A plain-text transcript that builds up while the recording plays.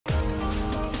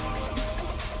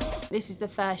This is the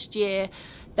first year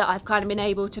that I've kind of been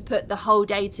able to put the whole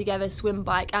day together, swim,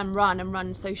 bike and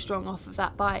run so strong off of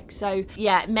that bike. So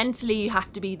yeah, mentally you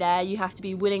have to be there, you have to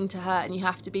be willing to hurt, and you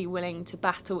have to be willing to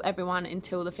battle everyone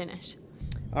until the finish.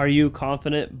 Are you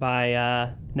confident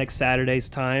by next Saturday's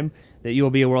time that you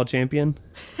will be a world champion?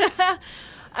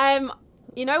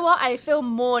 You know what, I feel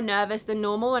more nervous than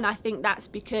normal, and I think that's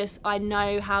because I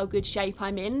know how good shape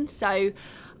I'm in. So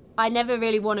I never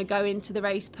really want to go into the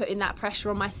race putting that pressure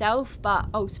on myself, but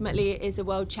ultimately it is a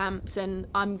world champs and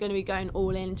I'm going to be going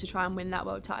all in to try and win that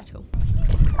world title.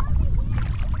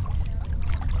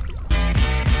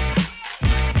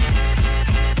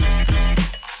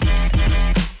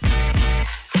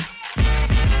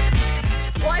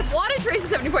 Well, I've wanted to race a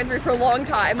 70.3 for a long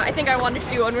time. I think I wanted to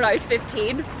do one when I was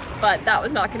 15, but that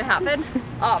was not going to happen.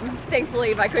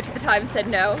 Thankfully, my coach at the time said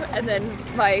no, and then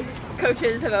my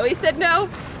coaches have always said no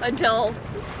until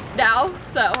now,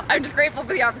 so I'm just grateful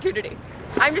for the opportunity.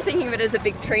 I'm just thinking of it as a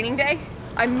big training day.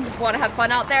 I want to have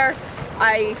fun out there.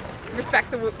 I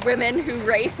respect the women who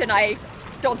race, and I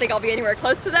don't think I'll be anywhere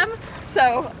close to them.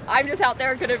 So I'm just out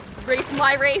there gonna race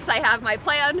my race. I have my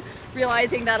plan,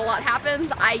 realizing that a lot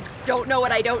happens. I don't know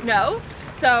what I don't know.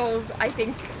 So I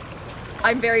think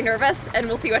I'm very nervous, and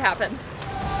we'll see what happens.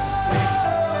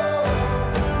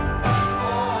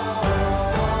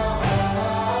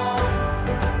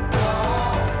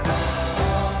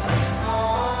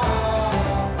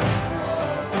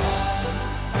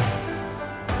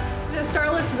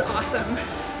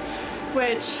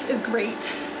 Which is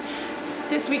great.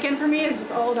 This weekend for me is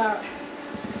just all about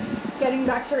getting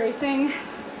back to racing.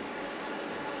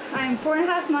 I'm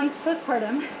 4.5 months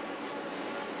postpartum,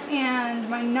 and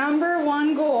my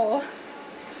 #1 goal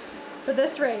for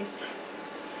this race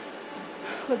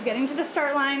was getting to the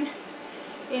start line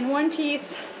in one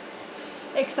piece,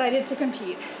 excited to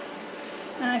compete.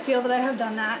 And I feel that I have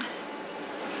done that.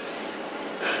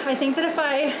 I think that if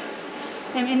I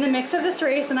am in the mix of this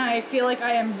race and I feel like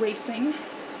I am racing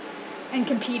and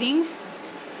competing,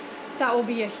 that will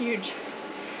be a huge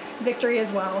victory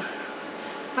as well.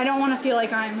 I don't want to feel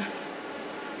like I'm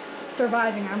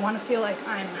surviving. I want to feel like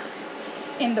I'm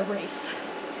in the race.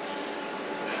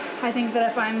 I think that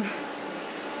if I'm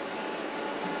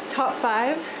top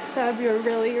 5, that would be a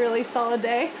really, really solid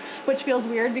day, which feels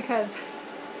weird because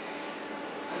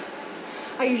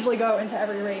I usually go into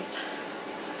every race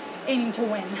aiming to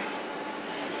win.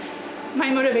 My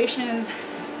motivation is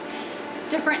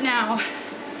different now.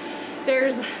 There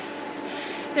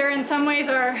in some ways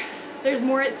there's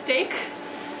more at stake,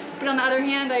 but on the other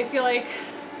hand, I feel like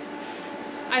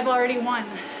I've already won.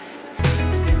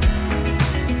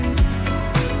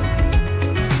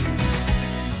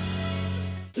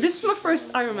 This is my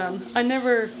first Ironman. I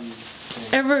never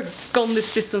ever gone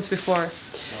this distance before,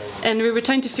 and we were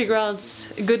trying to figure out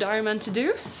a good Ironman to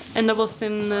do, and I was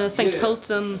in St.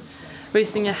 Pölten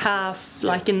racing a half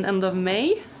like in end of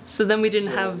May, so then we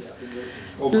didn't have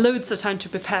loads of time to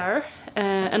prepare,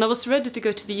 and I was ready to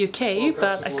go to the UK,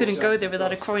 but I couldn't go there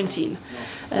without a quarantine.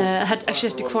 I actually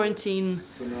had to quarantine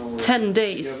 10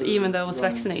 days even though I was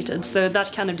vaccinated, so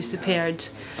that kind of disappeared.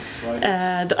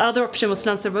 The other option was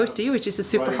Lanzarote, which is a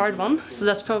super hard one, so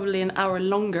that's probably an hour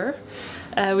longer,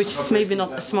 which is maybe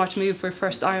not a smart move for a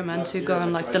first Ironman to go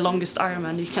on like the longest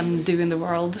Ironman you can do in the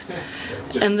world.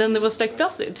 And then there was Lake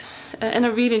Placid, and I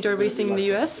really enjoy racing in the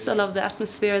US. I love the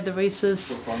atmosphere, the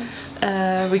races.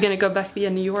 We're gonna go back via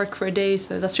New York for a day,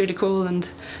 so that's really cool, and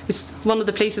it's one of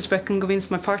the places where I can convince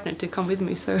my partner to come with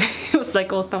me, so it was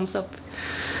like all thumbs up.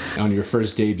 On your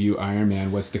first debut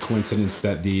Ironman, what's the coincidence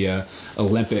that the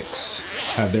Olympics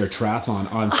have their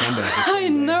triathlon on Sunday? I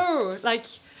know! Like,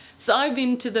 so I've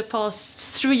been to the past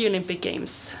 3 Olympic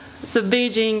Games. So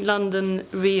Beijing, London,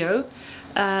 Rio.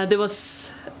 There was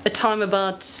a time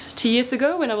about 2 years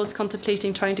ago when I was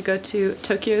contemplating trying to go to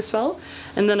Tokyo as well.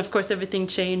 And then of course everything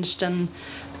changed, and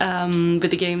with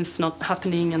the games not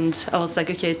happening, and I was like,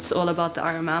 okay, it's all about the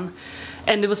Ironman.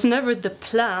 And it was never the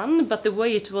plan, but the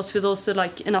way it was with also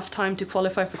like enough time to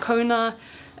qualify for Kona,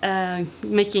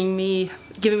 giving me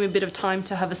a bit of time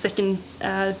to have a second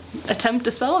attempt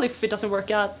as well if it doesn't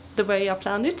work out the way I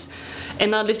planned it.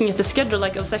 And now looking at the schedule,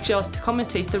 like I was actually asked to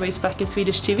commentate the race back in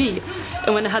Swedish TV,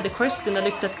 and when I had the question, I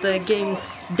looked at the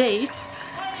game's date.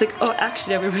 It's like, oh,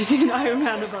 actually I've been racing an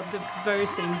Ironman about the very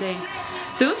same day.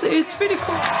 So it's pretty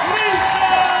cool.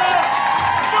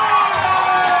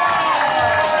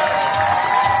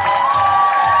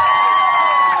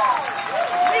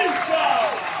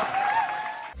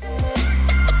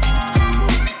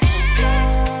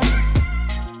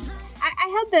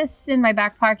 This in my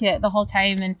back pocket the whole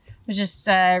time, and was just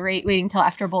waiting till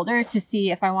after Boulder to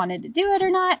see if I wanted to do it or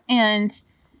not. And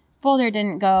Boulder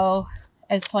didn't go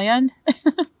as planned.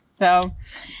 So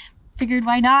figured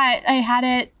why not? I had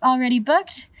it already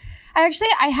booked.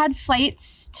 I had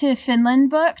flights to Finland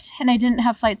booked and I didn't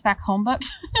have flights back home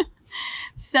booked.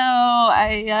 So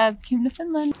I came to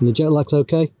Finland. And the jet lag's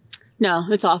okay? No,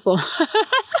 it's awful.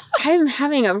 I'm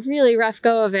having a really rough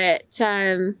go of it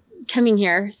coming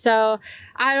here. So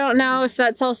I don't know if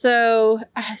that's also,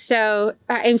 so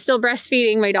I'm still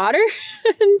breastfeeding my daughter.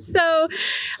 And so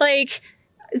like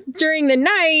during the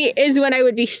night is when I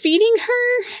would be feeding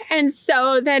her. And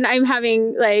so then I'm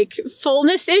having like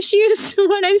fullness issues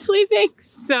when I'm sleeping.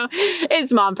 So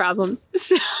it's mom problems.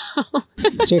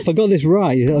 So if I got this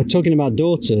right, you're talking about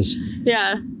daughters.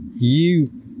 Yeah.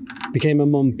 You became a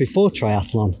mum before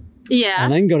triathlon. Yeah.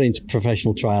 And then got into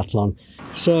professional triathlon.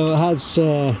 So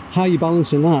how are you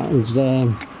balancing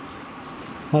that?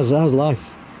 How's life?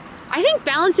 I think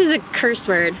balance is a curse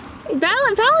word.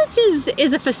 Balance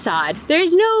is a facade.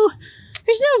 There's no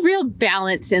real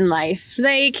balance in life.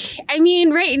 Like, I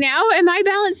mean, right now, am I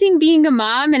balancing being a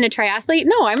mom and a triathlete?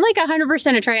 No, I'm like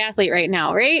 100% a triathlete right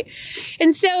now, right?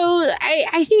 And so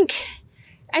I think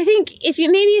if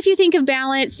you think of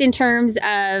balance in terms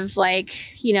of like,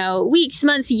 you know, weeks,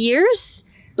 months, years,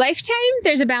 lifetime,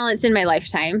 there's a balance in my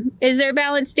lifetime. Is there a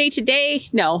balance day to day?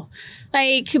 No.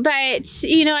 Like, but,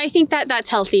 you know, I think that that's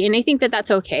healthy and I think that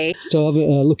that's okay. So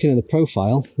looking at the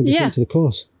profile, what do you think to the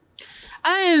course?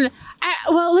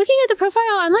 Well, looking at the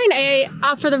profile online,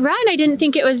 for the run, I didn't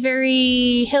think it was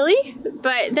very hilly,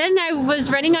 but then I was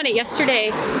running on it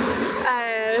yesterday,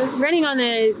 running on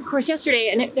the course yesterday,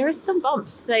 and there was some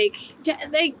bumps. I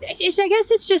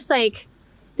guess it's just like,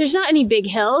 there's not any big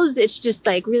hills. It's just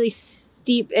like really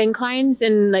steep inclines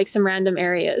in like some random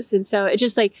areas. And so it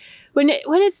just like, when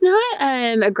it's not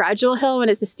a gradual hill, when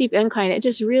it's a steep incline, it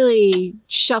just really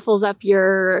shuffles up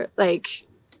your I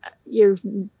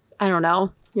don't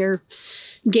know, your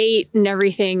gait and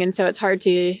everything. And so it's hard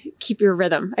to keep your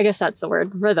rhythm. I guess that's the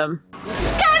word, rhythm. Where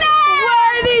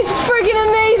are these freaking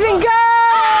amazing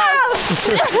girls?